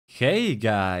Hey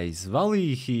guys,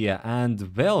 Vali here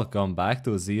and welcome back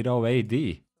to 0 AD.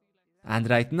 And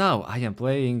right now I am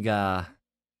playing a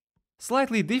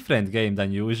slightly different game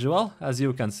than usual, as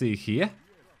you can see here.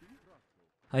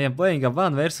 I am playing a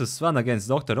 1 versus 1 against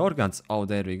Dr. Organs. Oh,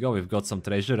 there we go, we've got some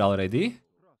treasure already.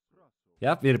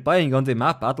 Yep, we're playing on the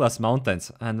map Atlas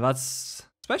Mountains. And what's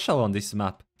special on this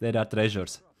map? There are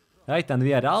treasures. Right, and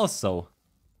we are also,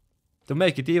 to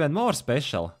make it even more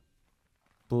special,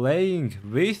 playing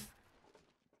with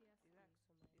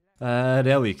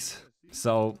Relics.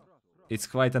 So it's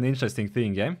quite an interesting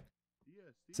thing, yeah?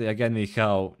 See, again we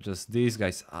have just these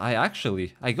guys. I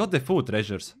got the food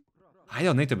treasures. I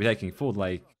don't need to be taking food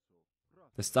like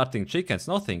the starting chickens,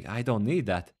 nothing. I don't need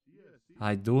that.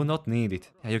 I do not need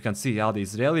it. Yeah, you can see all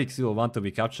these relics, you'll want to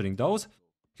be capturing those.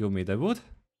 Give me the wood.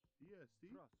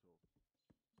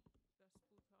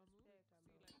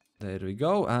 There we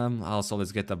go. Also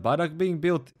let's get a barrack being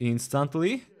built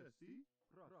instantly.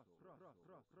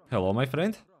 Hello, my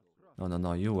friend.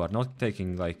 No, you are not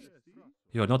taking like...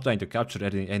 You are not trying to capture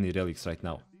any relics right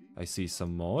now. I see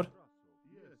some more.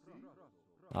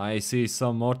 I see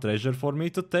some more treasure for me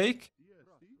to take.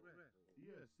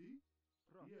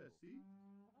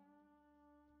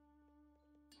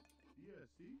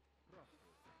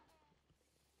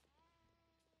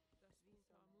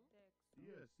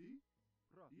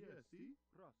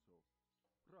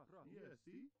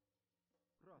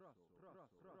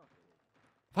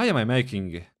 Why am I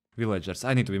making villagers?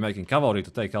 I need to be making cavalry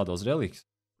to take out those relics.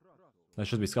 I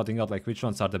should be scouting out like which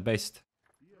ones are the best.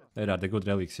 There are the good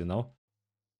relics, you know.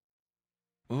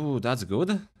 Ooh, that's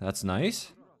good. That's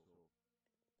nice.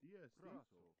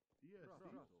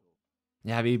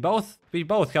 Yeah, we both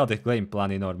have the game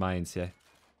plan in our minds, yeah.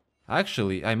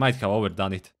 Actually, I might have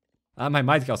overdone it. I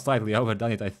might have slightly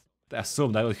overdone it. I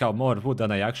assumed I would have more wood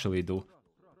than I actually do.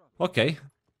 Okay,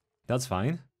 that's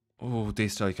fine. Ooh,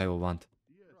 this relic I will want.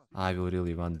 I will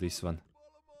really want this one.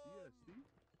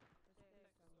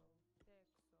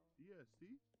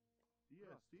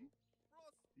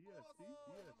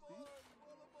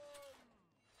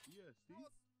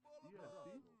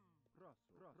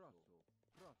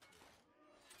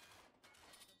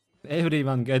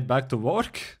 Everyone get back to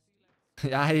work?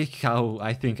 I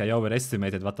think I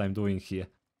overestimated what I'm doing here.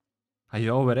 I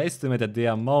overestimated the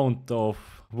amount of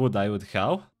wood I would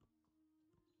have.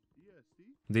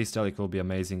 This relic will be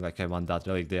amazing, like I want that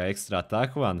relic, the extra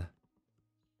attack one.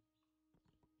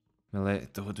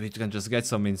 Dude, we can just get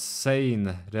some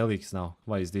insane relics now.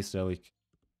 Why is this relic?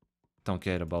 Don't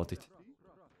care about it.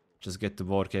 Just get to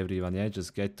work, everyone, yeah?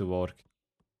 Just get to work.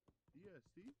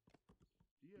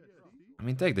 I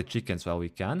mean, take the chickens while we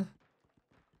can.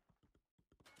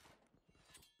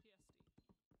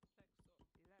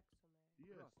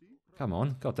 Come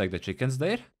on, go take the chickens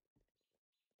there.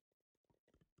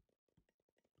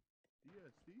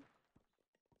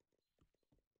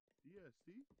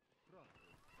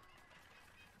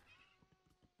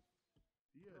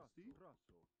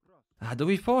 Do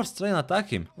we force try and attack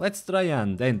him? Let's try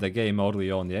and end the game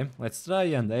early on, yeah? Let's try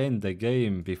and end the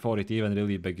game before it even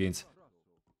really begins.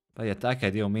 By attack I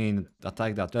do mean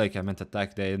attack that relic, I meant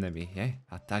attack the enemy, yeah?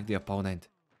 Attack the opponent.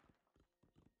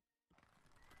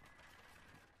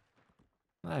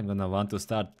 I'm gonna want to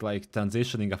start like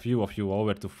transitioning a few of you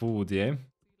over to food, yeah?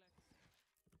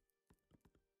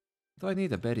 Do I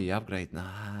need a berry upgrade?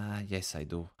 Nah, yes I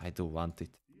do. I do want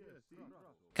it.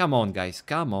 Come on guys,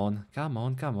 come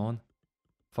on.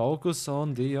 Focus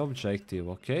on the objective,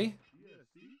 okay?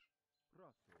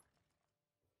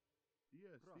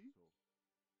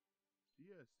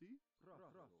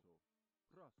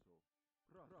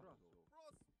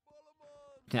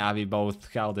 Yeah, we both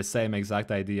have the same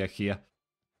exact idea here.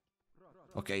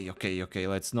 Okay,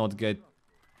 let's not get...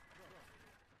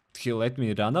 He let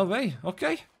me run away,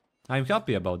 okay. I'm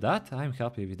happy about that, I'm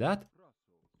happy with that.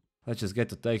 Let's just get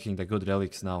to taking the good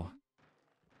relics now.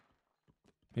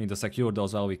 We need to secure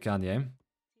those while we can, yeah?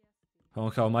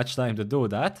 Don't have much time to do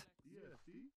that.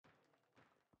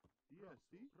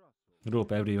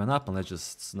 Group everyone up and let's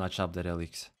just snatch up the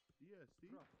relics.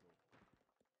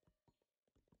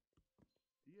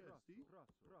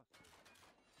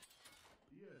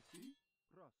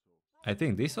 I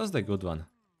think this was the good one.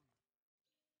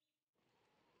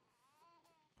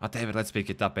 Whatever, let's pick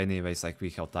it up anyways, like we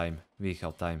have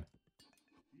time.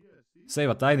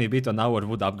 Save a tiny bit on our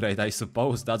wood upgrade, I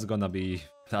suppose. That's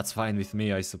fine with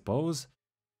me, I suppose.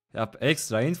 Yep,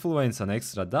 extra influence and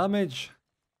extra damage.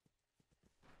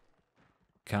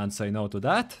 Can't say no to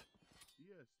that.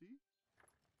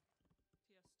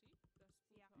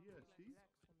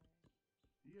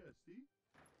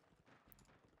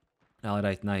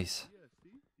 Alright, nice.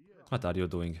 What are you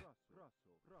doing?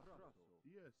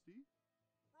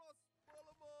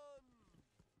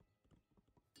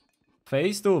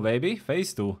 Phase 2, baby,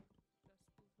 phase 2.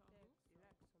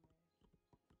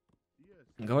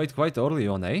 Go it quite early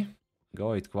on, eh?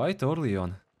 Go it quite early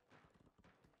on.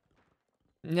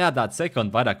 Yeah, that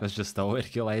second barrack was just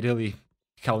overkill. I really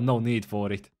have no need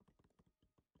for it.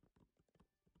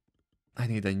 I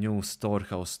need a new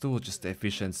storehouse too, just the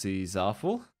efficiency is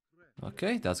awful.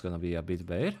 Okay, that's gonna be a bit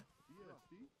better.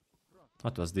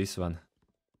 What was this one?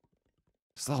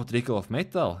 Slow trickle of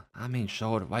metal? I mean,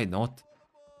 sure, why not?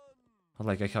 Not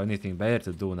like I have anything better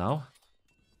to do now.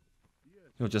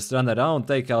 You just run around,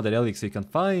 take all the relics you can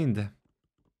find.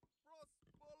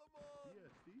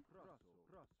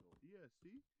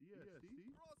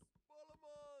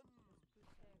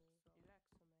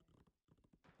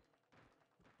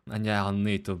 And yeah, I'll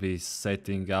need to be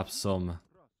setting up some...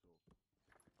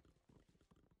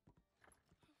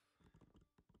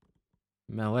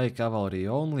 melee cavalry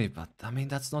only, but I mean,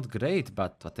 that's not great,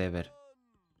 but whatever.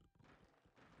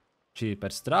 Cheaper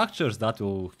structures, that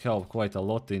will help quite a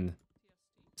lot in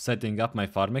setting up my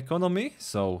farm economy,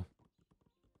 so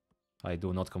I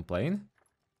do not complain.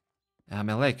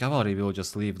 Melee cavalry will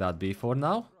just leave that be for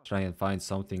now, try and find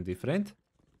something different.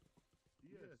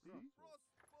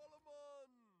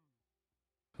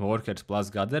 Workers plus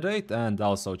gather rate and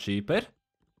also cheaper.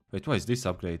 Wait, what is this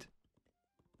upgrade?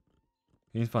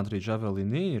 Infantry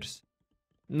Javelineers?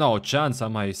 No chance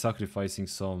am I sacrificing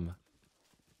some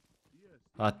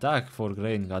attack for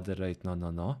grain gather rate. No,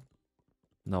 no, no.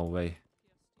 No way.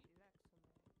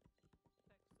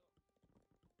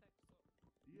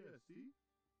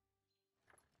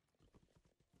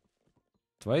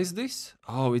 Twice this?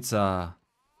 Oh, it's a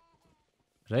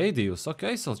radius.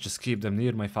 Okay, so I'll just keep them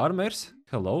near my farmers.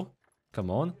 Hello. Come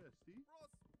on.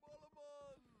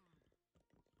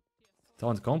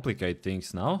 Don't complicate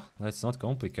things now. Let's not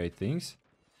complicate things.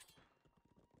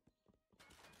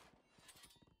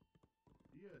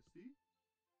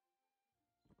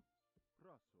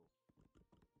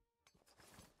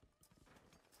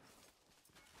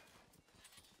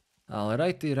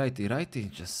 Alrighty, righty, righty.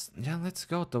 Just, yeah, let's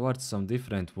go towards some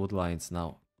different woodlines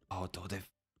now. Oh, do they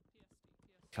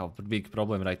have a big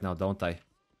problem right now, don't I?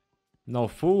 No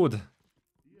food.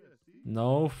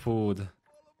 No food.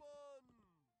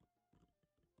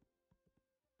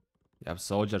 You have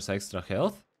soldiers extra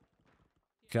health?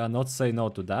 Cannot say no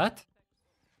to that.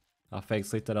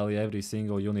 Affects literally every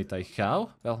single unit I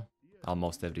have. Well,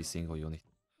 almost every single unit.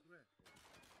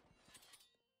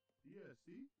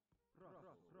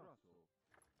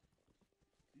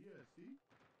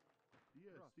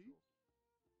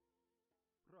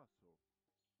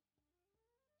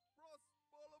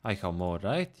 I have more,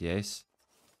 right? Yes.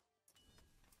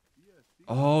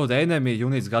 Oh, the enemy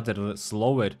units gather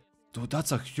slower. Dude,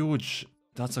 that's a huge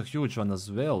one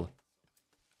as well.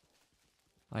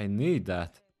 I need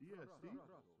that.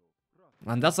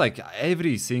 And that's like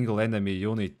every single enemy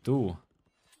unit too.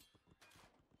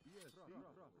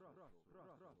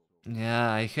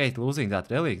 Yeah, I hate losing that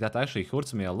relic. That actually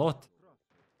hurts me a lot.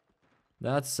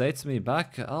 That sets me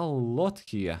back a lot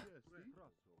here.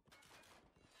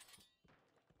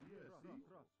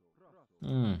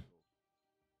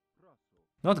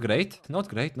 Not great, not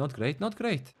great, not great, not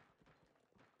great.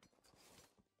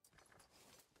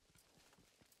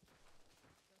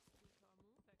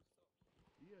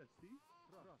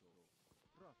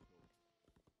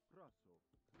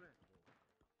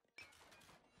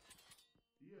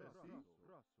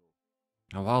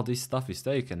 Oh, wow, this stuff is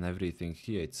taken, everything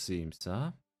here it seems,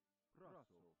 huh?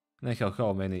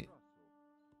 How many?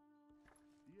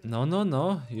 No, no,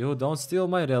 no, you don't steal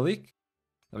my relic.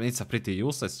 I mean, it's a pretty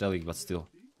useless relic, but still.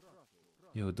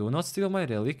 You do not steal my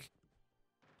relic.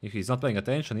 If he's not paying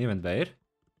attention, even better.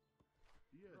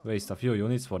 Waste a few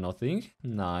units for nothing.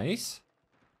 Nice.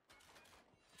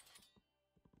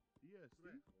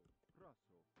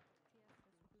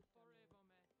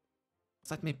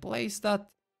 Let me place that.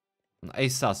 I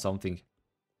saw something.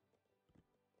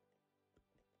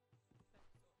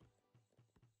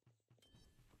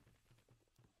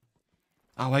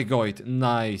 Oh, I got it.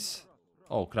 Nice.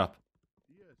 Oh, crap.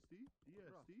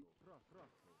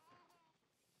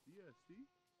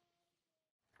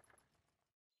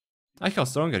 I have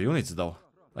stronger units though.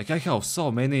 Like, I have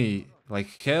so many,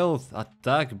 like, health,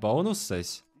 attack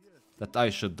bonuses that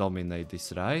I should dominate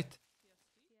this, right?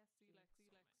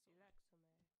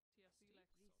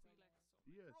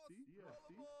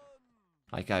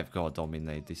 Like, I've got to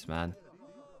dominate this, man.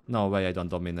 No way I don't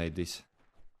dominate this.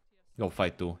 Go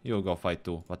fight too. You go fight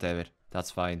too. Whatever. That's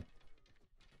fine.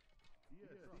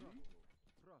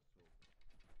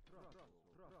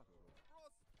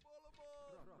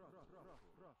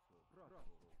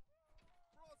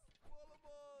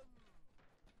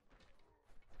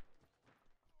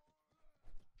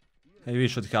 Hey, we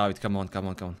should have it. Come on, come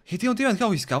on, come on. He didn't even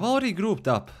have his cavalry grouped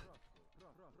up.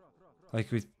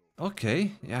 Like with...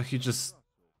 Okay, yeah,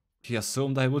 he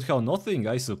assumed I would have nothing,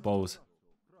 I suppose.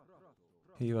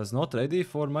 He was not ready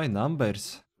for my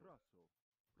numbers.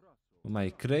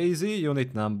 My crazy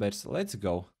unit numbers. Let's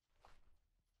go.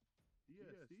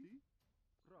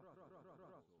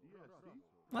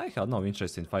 I had no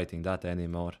interest in fighting that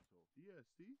anymore.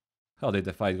 How did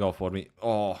the fight go for me?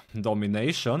 Oh,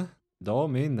 domination.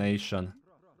 Domination.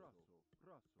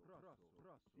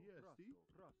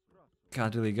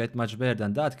 Can't really get much better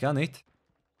than that, can it?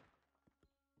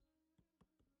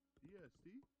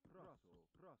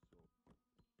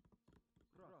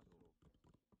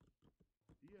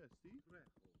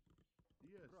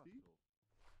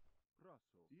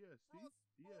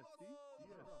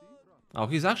 Oh,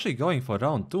 he's actually going for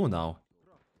round 2 now.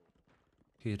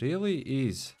 He really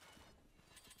is.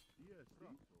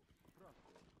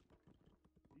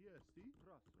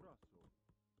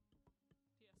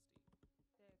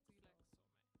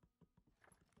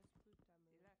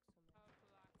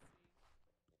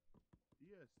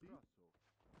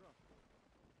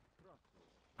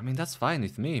 I mean, that's fine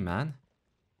with me, man.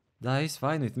 That is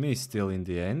fine with me still in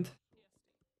the end.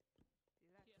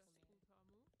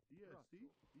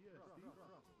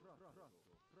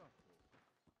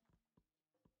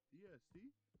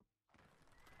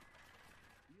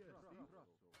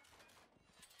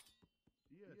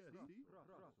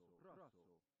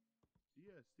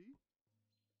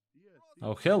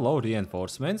 Oh, hello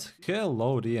reinforcements.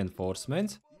 Hello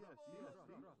reinforcements.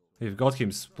 We've got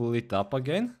him split up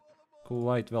again.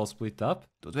 Quite well split up.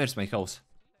 Dude, where's my house?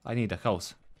 I need a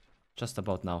house. Just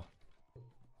about now.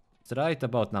 It's right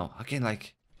about now. Again,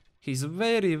 like, he's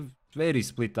very, very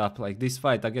split up. Like, this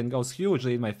fight again goes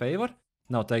hugely in my favor.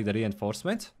 Now take the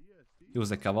reinforcement. Use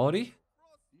the cavalry.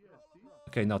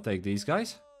 Okay, now take these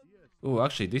guys. Oh,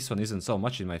 actually, this one isn't so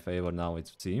much in my favor now,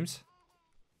 it seems.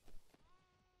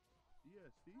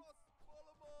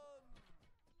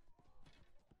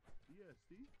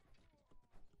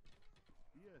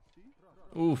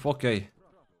 Oof, okay.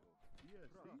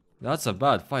 That's a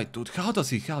bad fight, dude. How does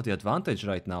he have the advantage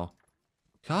right now?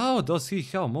 How does he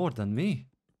have more than me?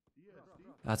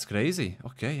 That's crazy.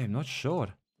 Okay, I'm not sure.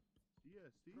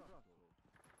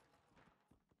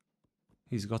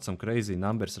 He's got some crazy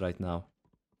numbers right now.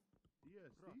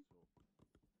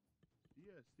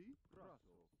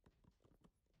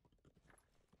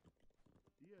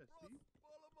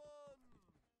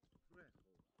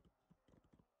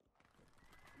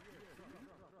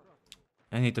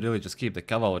 I need to really just keep the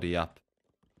cavalry up.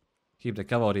 Keep the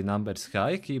cavalry numbers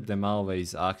high, keep them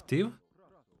always active.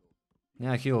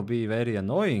 Yeah, he'll be very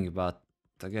annoying, but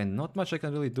again, not much I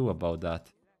can really do about that.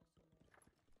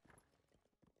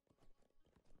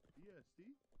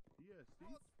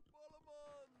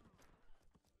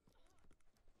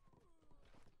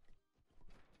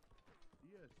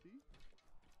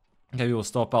 Okay, we will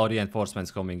stop our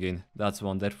reinforcements coming in. That's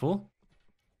wonderful.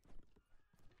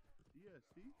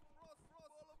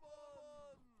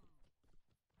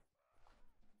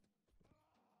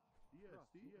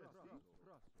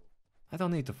 I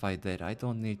don't need to fight there. I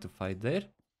don't need to fight there.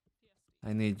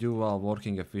 I need you all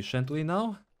working efficiently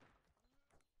now.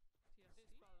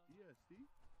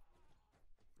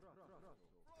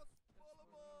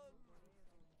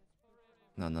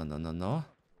 No, no, no, no, no.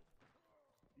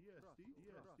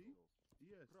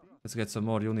 Let's get some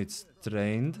more units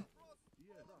trained.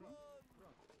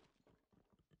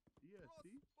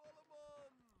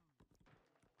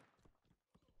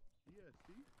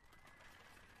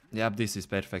 Yep, this is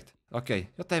perfect. Okay,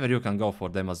 whatever, you can go for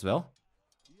them as well.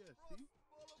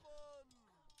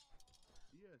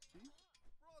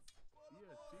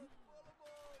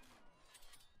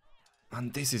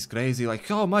 And this is crazy, like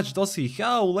how much does he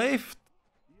have left?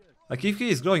 Like if he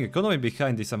is growing economy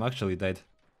behind this, I'm actually dead.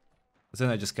 Then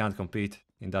I just can't compete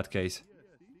in that case.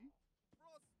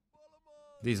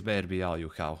 This better be all you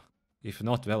have. If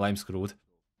not, well, I'm screwed.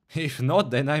 If not,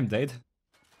 then I'm dead.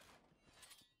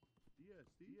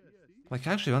 Like,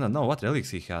 I actually wanna know what relics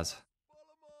he has.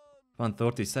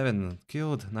 137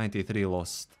 killed, 93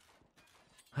 lost.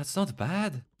 That's not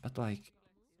bad, but like...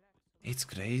 It's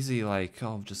crazy, like,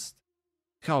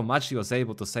 how much he was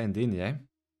able to send in, yeah?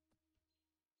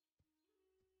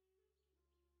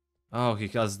 Oh, he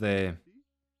has the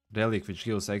relic which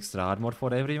gives extra armor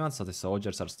for everyone, so the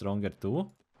soldiers are stronger too.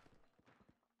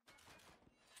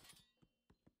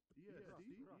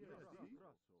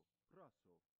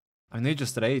 I mean, we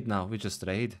just raid now, we just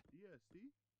raid.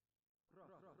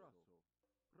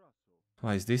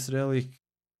 Why is this relic?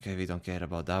 Okay, we don't care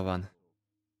about that one.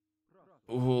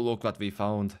 Ooh, look what we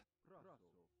found.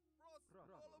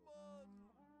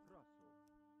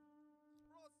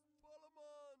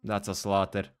 That's a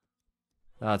slaughter.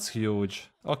 That's huge.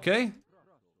 Okay.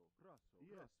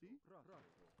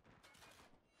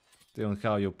 Didn't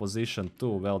have you positioned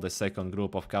too well the second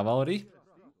group of cavalry.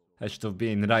 I should have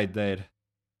been right there.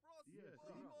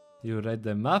 You read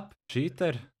the map,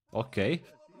 cheater? Okay.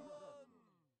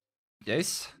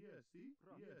 Yes.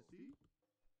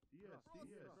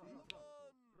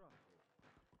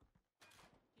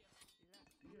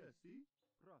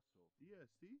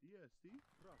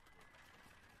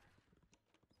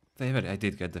 I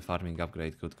did get the farming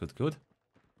upgrade. Good, good, good.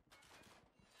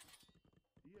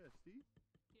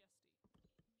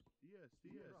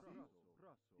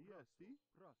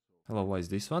 Hello, what is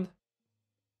this one?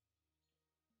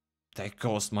 Tech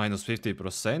cost minus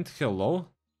 50%. Hello.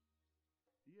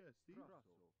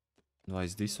 What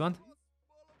is this one?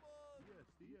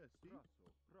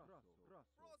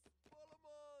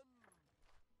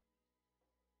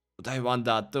 I want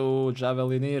that too.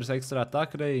 Javelineers, extra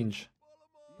attack range.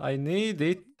 I need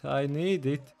it. I need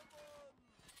it.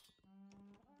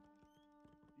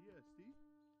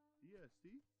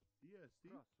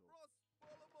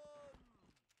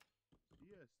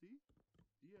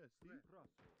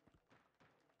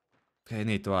 Okay, I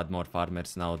need to add more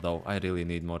farmers now though. I really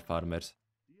need more farmers.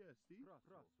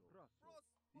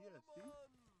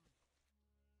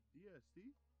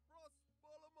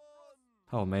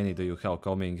 How many do you have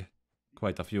coming?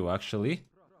 Quite a few actually.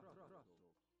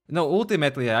 No,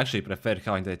 ultimately I actually prefer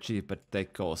having the cheaper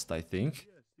tech cost, I think.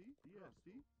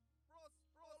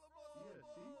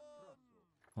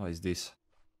 What is this?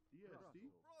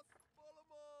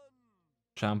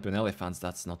 Champion elephants,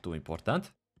 that's not too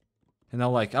important. You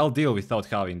know, like, I'll deal without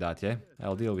having that, yeah?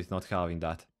 I'll deal with not having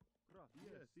that.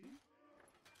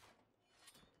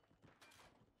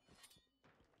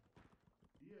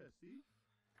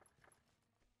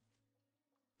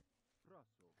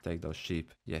 Take those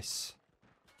sheep, yes.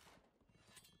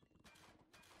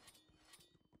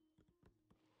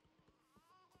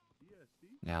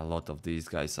 Yeah, a lot of these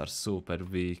guys are super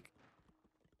weak.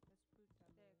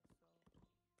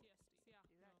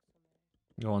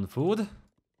 Go on food.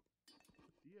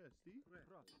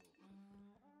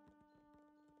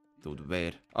 Dude,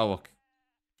 where? Oh, okay.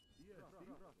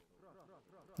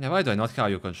 Yeah, why do I not have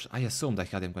you control? I assumed I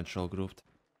had them control grouped.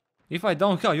 If I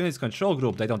don't have units control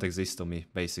group, they don't exist to me,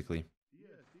 basically.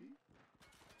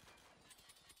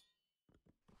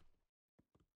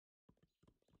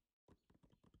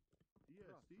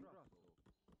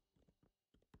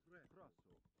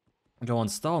 Go on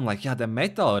stone, like, yeah, the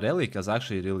metal relic has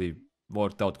actually really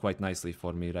worked out quite nicely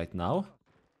for me right now.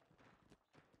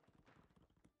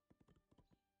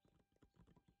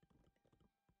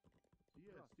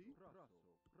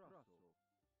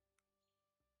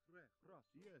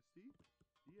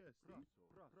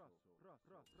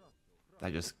 I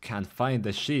just can't find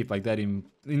the sheep, like they're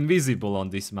invisible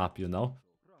on this map, you know?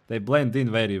 They blend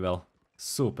in very well,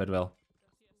 super well.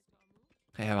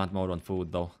 I want more on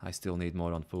food though, I still need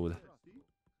more on food.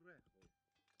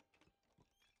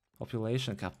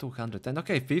 Population cap 210,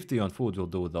 okay, 50 on food will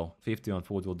do though. 50 on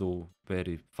food will do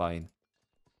very fine.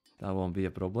 That won't be a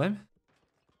problem.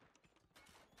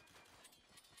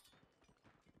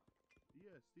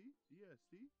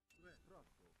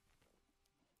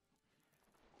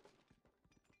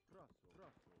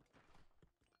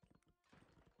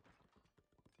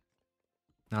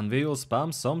 And we will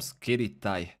spam some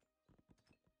Skiritai.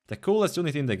 The coolest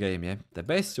unit in the game, yeah? The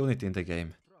best unit in the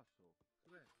game.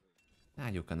 Ah,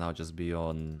 you can now just be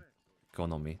on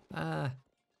economy.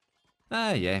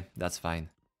 Yeah, that's fine.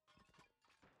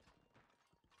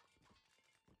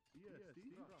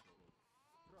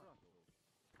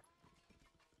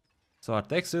 So our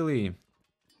techs really...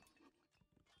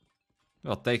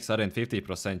 Well, techs aren't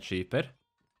 50% cheaper.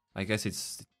 I guess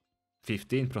it's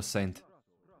 15%.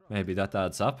 Maybe that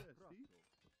adds up.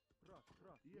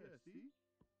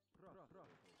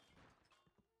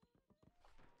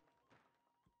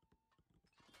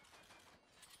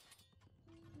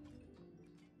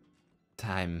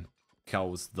 Time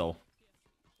cows though.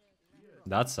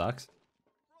 That sucks.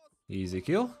 Easy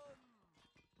kill.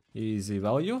 Easy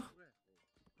value.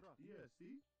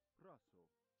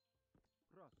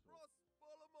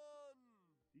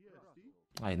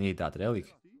 I need that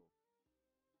relic.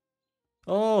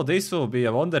 Oh, this will be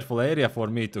a wonderful area for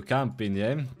me to camp in,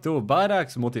 yeah? 2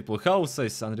 barracks, multiple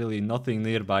houses, and really nothing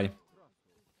nearby.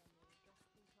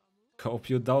 Hope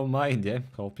you don't mind, yeah?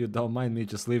 Hope you don't mind me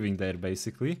just living there,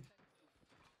 basically.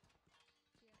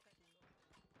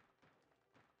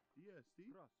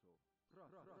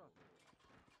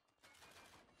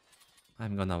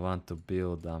 I'm gonna want to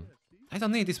build... I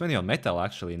don't need this many on metal,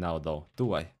 actually, now, though,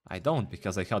 do I? I don't,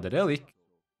 because I have the relic.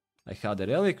 I have the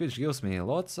relic which gives me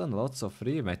lots and lots of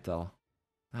free metal.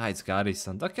 Ah, it's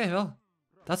garrisoned. Okay, well,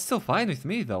 that's still fine with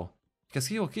me though, because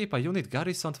he will keep a unit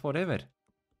garrisoned forever.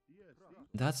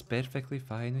 That's perfectly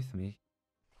fine with me.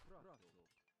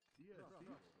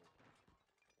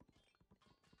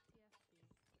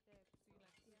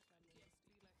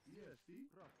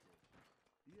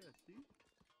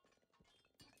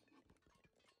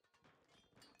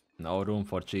 No room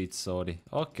for cheats, sorry.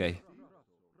 Okay.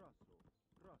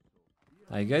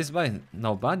 I guess by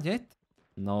no ban yet?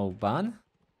 No ban?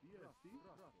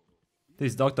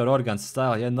 This Dr. Organ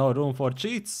style, yeah, no room for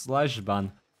cheats, /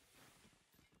 ban.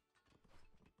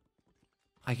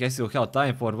 I guess you'll have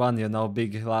time for one, you know,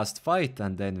 big last fight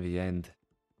and then we end.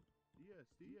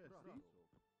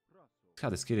 How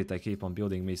the Skirit, I keep on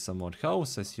building me some more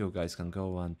houses, you guys can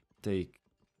go and take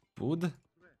wood.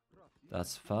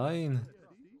 That's fine.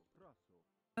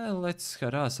 Let's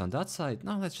harass on that side.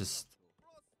 No, let's just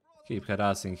keep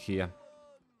harassing here.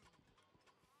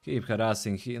 Keep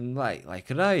harassing him, like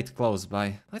right close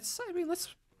by. Let's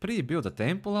pre-build a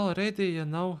temple already, you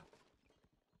know.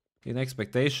 In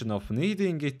expectation of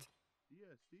needing it.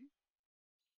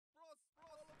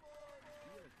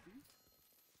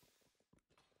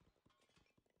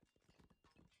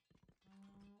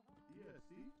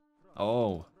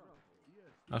 Oh.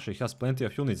 Actually, he has plenty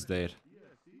of units there.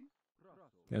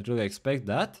 Didn't really expect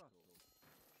that.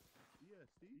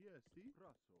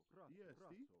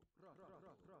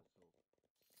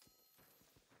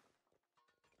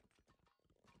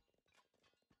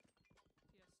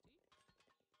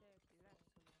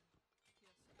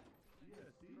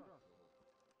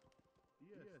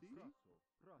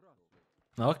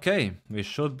 Okay, we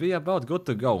should be about good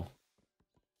to go.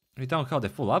 We don't have the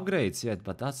full upgrades yet,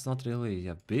 but that's not really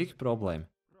a big problem.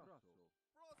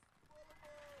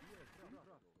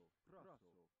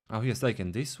 Oh, he has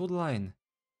taken this wood line.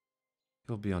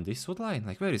 He'll be on this wood line?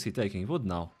 Like, where is he taking wood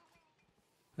now?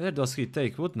 Where does he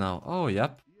take wood now? Oh,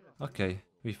 yep. Okay,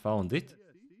 we found it.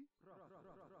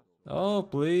 Oh,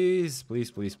 please,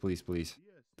 please, please, please, please.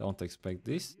 Don't expect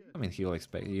this. I mean,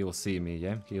 he'll see me,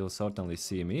 yeah? He'll certainly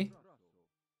see me.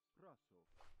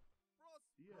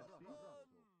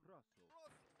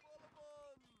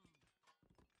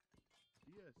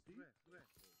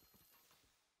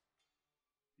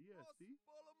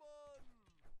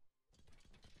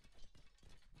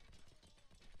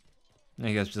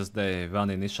 I guess just the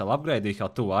one initial upgrade, he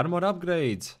had 2 armor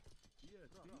upgrades.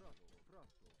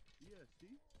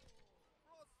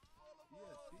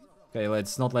 Okay,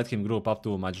 let's not let him group up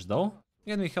too much though.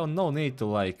 And we have no need to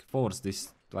like force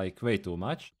this like way too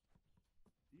much.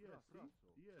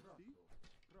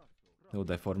 Do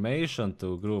the formation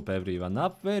to group everyone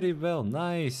up very well,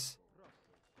 nice.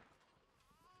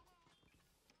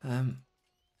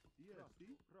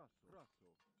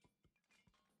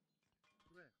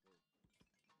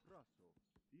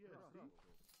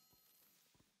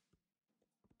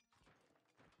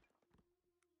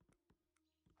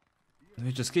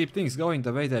 We just keep things going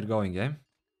the way they're going, eh?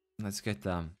 Let's just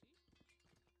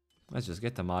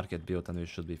get the market built and we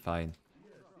should be fine.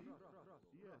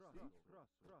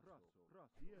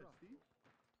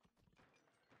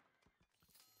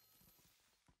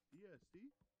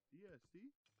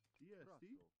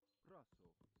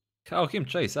 How him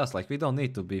chase us? Like, we don't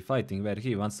need to be fighting where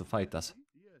he wants to fight us.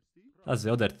 That's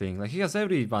the other thing. Like, he has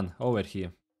everyone over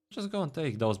here. Just go and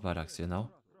take those barracks, you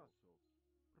know?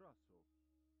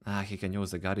 Ah, he can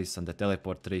use the garrison, the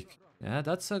teleport trick. Yeah,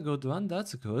 that's a good one,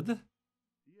 that's good.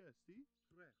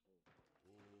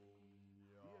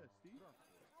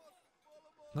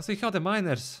 Does he have the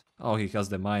miners? Oh, he has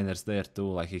the miners there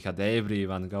too, like he had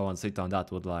everyone go and sit on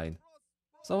that wood line.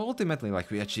 So ultimately,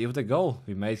 like, we achieved the goal.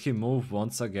 We made him move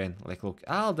once again. Like, look,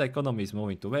 all the economy is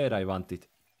moving to where I want it.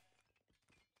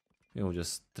 You'll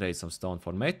just trade some stone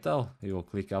for metal. You'll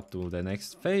click up to the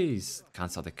next phase.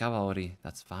 Cancel the cavalry,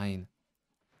 that's fine.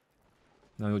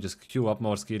 Now you'll just queue up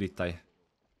more Skiritai.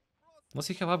 Does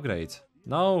he have upgrades?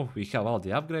 No, we have all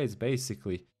the upgrades,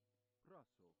 basically.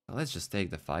 Now let's just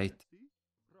take the fight.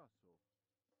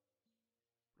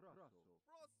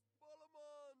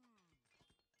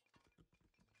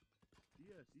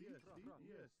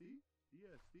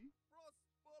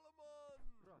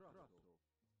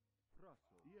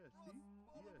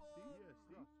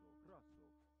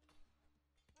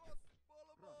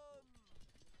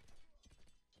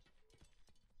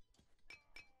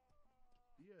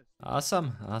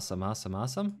 Awesome, awesome, awesome,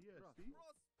 awesome.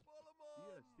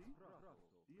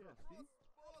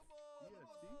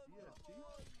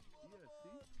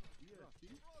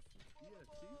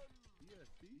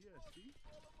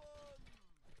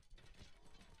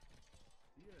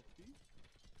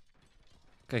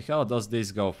 Okay, how does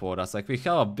this go for us? Like, we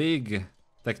have a big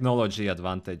technology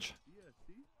advantage.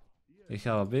 We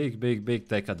have a big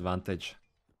tech advantage.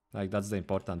 Like, that's the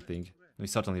important thing. We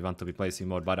certainly want to be placing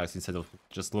more barracks instead of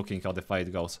just looking how the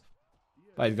fight goes.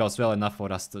 Fight goes well enough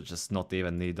for us to just not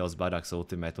even need those barracks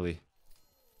ultimately.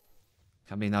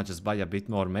 Can we now just buy a bit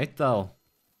more metal?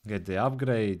 Get the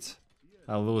upgrades?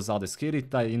 I'll lose all the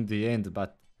Skirita in the end,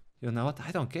 but you know what?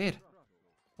 I don't care.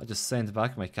 I'll just send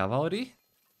back my cavalry.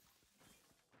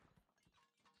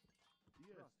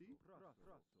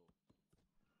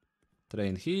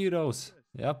 Train heroes.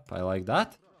 Yep, I like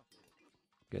that.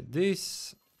 Get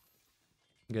this.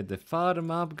 Get the farm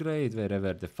upgrade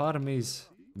wherever the farm is.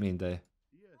 I mean the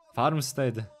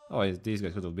farmstead. Oh, these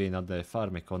guys could have been at the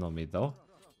farm economy though.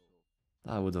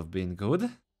 That would have been good.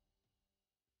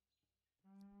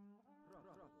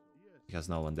 He has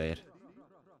no one there.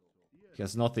 He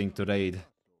has nothing to raid,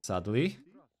 sadly.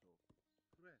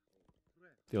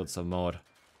 Build some more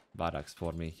barracks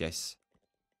for me, yes.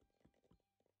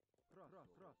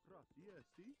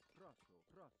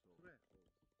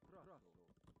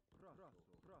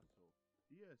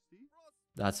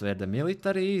 That's where the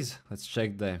military is. Let's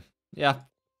check the... Yeah,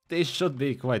 this should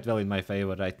be quite well in my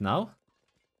favor right now.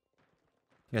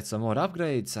 Get some more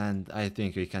upgrades and I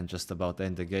think we can just about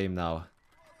end the game now.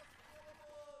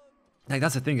 Like,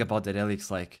 that's the thing about the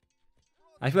relics, like...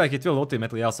 I feel like it will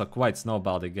ultimately also quite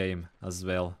snowball the game as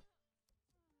well.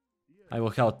 I will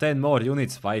have 10 more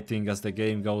units fighting as the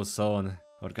game goes on.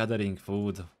 Or gathering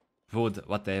food,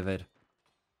 whatever.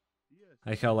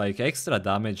 I have like extra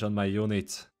damage on my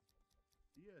units.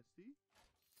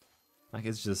 Like,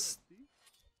 it's just...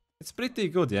 It's pretty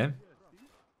good, yeah?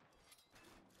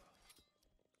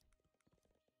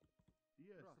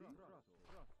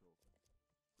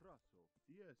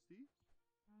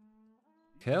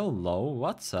 Hello,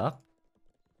 what's up?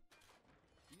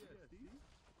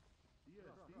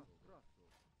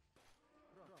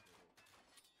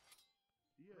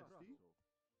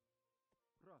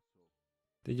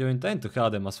 Did you intend to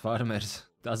have them as farmers?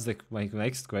 That's my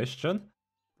next question.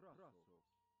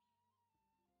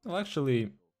 Well,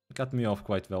 actually, cut me off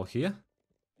quite well here.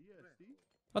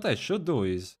 What I should do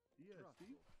is...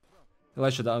 Well,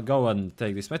 I should go and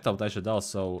take this metal, but I should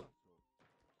also...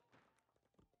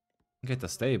 get a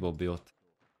stable built.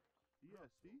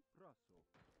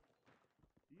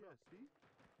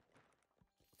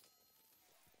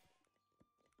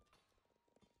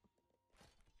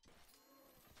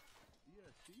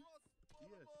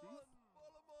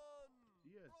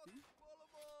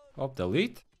 Up the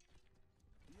lead.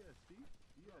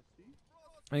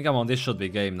 I mean, come on, this should be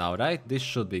game now, right? This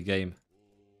should be game.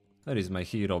 Where is my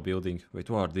hero building? Wait,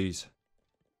 what are these?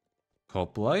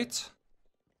 Hoplites?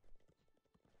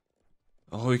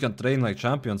 Oh, we can train like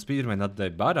champion spearmen at the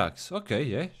barracks. Okay,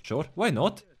 yeah, sure. Why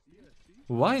not?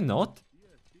 Why not?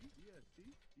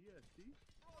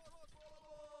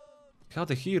 How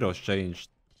the heroes changed.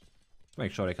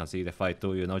 Make sure I can see the fight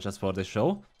too, you know, just for the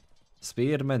show.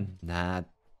 Spearmen? Nah.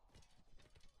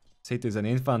 Citizen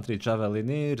infantry,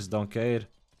 javelineers, don't care.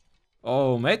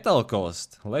 Oh, metal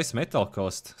cost. Less metal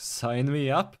cost. Sign me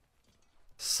up.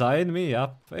 Sign me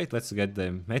up. Wait, let's get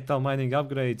the metal mining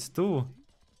upgrades too.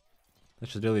 I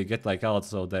should really get like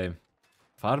also the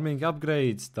farming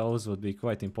upgrades. Those would be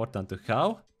quite important to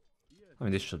have. I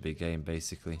mean, this should be game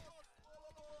basically.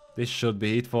 This should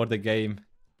be it for the game.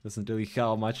 Doesn't really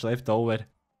have much left over.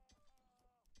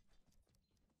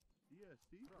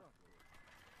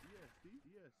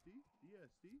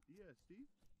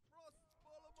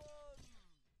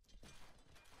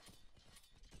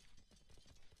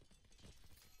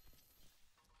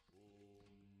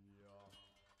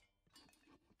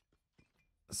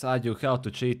 Sad you have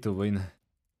to cheat to win.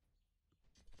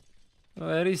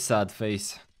 Very sad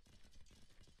face.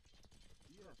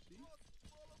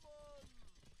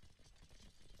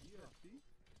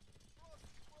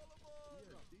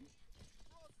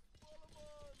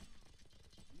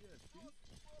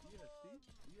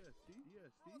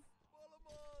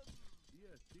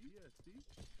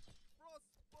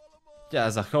 Yeah,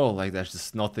 as a whole, like there's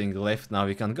just nothing left now.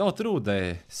 We can go through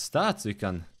the stats, we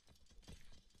can...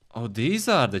 Oh, these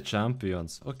are the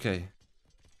champions. Okay.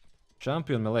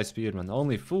 Champion melee spearman.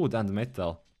 Only food and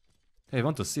metal. Hey, I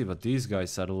want to see what these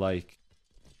guys are like.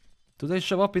 Do they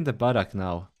show up in the barrack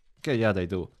now? Okay, yeah, they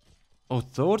do. Oh,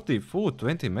 30 food,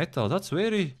 20 metal. That's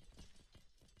very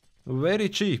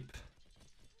cheap.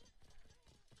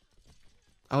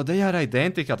 Oh, they are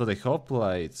identical to the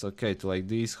hoplites. Okay, to like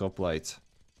these hoplites.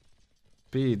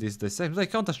 Speed is the same. They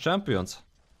count as champions.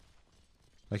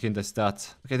 Like in the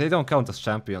stats. Okay, they don't count as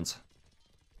champions.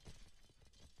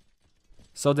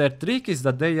 So their trick is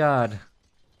that they are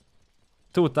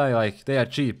two times, like, they are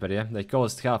cheaper, yeah? They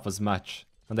cost half as much,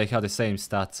 and they have the same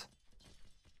stats.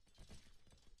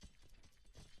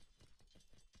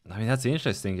 I mean, that's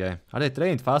interesting, yeah. Are they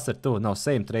trained faster too? No,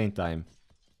 same train time.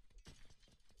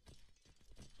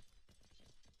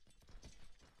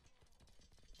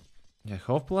 Yeah,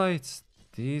 hoplites.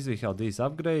 These, we have these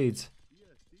upgrades.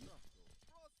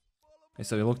 Okay,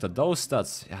 so we looked at those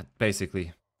stats. Yeah,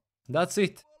 basically. That's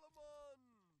it.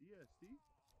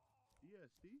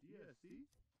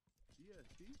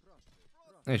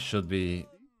 It should be...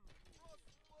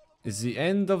 It's the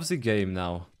end of the game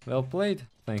now. Well played.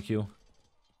 Thank you.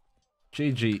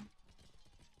 GG.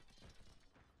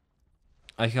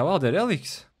 I have all the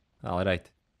relics.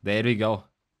 Alright. There we go.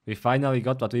 We finally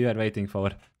got what we were waiting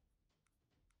for.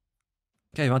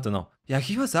 Okay, I want to know. Yeah,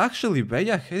 he was actually way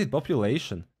ahead in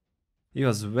population. He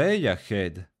was way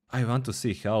ahead. I want to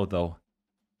see how though.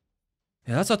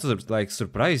 Yeah, that's what like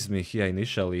surprised me here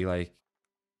initially, like...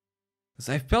 Cause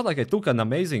I felt like I took an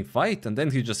amazing fight and then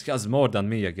he just has more than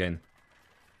me again.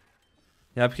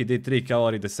 Yep, he did 3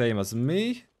 cavalry the same as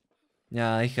me.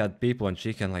 Yeah, I had people on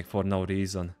chicken like for no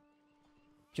reason.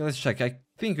 Okay, let's check. I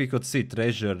think we could see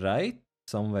treasure, right?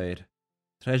 Somewhere.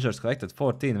 Treasures collected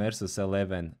 14 versus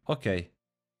 11. Okay.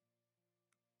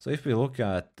 So if we look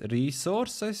at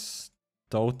resources,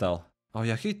 total. Oh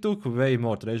yeah, he took way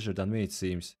more treasure than me, it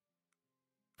seems.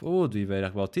 Food, we were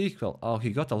about equal. Oh,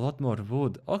 he got a lot more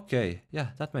wood. Okay,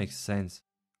 yeah, that makes sense.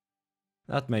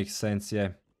 That makes sense, yeah.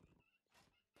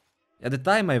 At the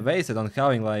time I wasted on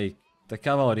having like the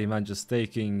cavalryman just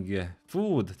taking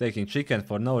food, taking chicken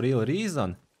for no real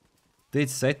reason, did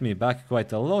set me back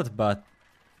quite a lot, but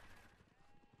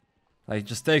like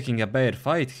just taking a bear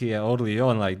fight here early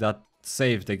on like that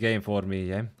saved the game for me,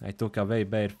 yeah. I took a way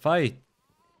better fight.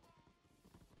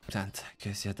 And I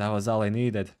guess yeah, that was all I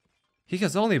needed. He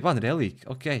has only 1 relic,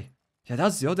 okay. Yeah,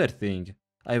 that's the other thing.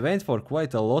 I went for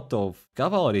quite a lot of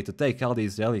cavalry to take all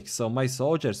these relics, so my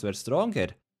soldiers were stronger.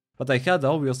 But I had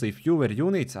obviously fewer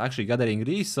units actually gathering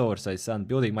resources and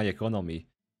building my economy.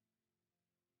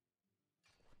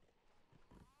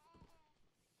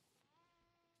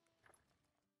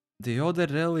 The other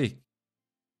relic.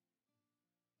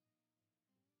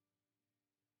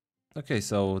 Okay,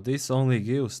 so this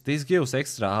gives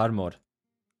extra armor.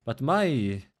 But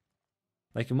my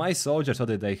soldiers, what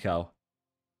did they have?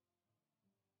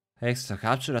 Extra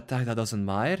capture attack, that doesn't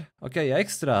matter. Okay,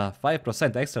 extra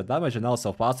 5% extra damage and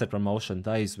also faster promotion.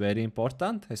 That is very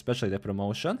important, especially the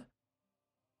promotion.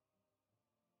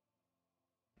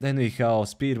 Then we have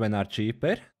spearmen are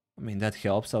cheaper. I mean, that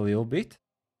helps a little bit.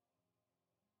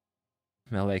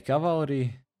 Melee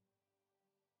cavalry.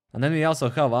 And then we also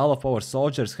have all of our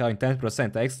soldiers having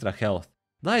 10% extra health.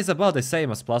 That is about the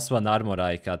same as +1 armor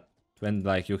I got when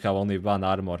like you have only 1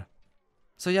 armor.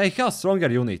 So yeah, I have stronger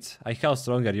units. I have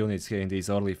stronger units here in these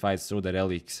early fights through the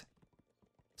relics.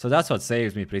 So that's what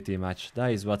saved me pretty much.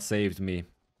 That is what saved me.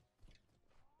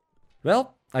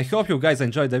 Well, I hope you guys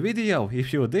enjoyed the video.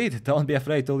 If you did, don't be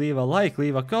afraid to leave a like,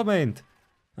 leave a comment.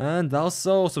 And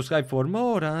also subscribe for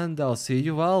more, and I'll see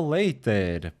you all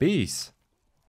later. Peace.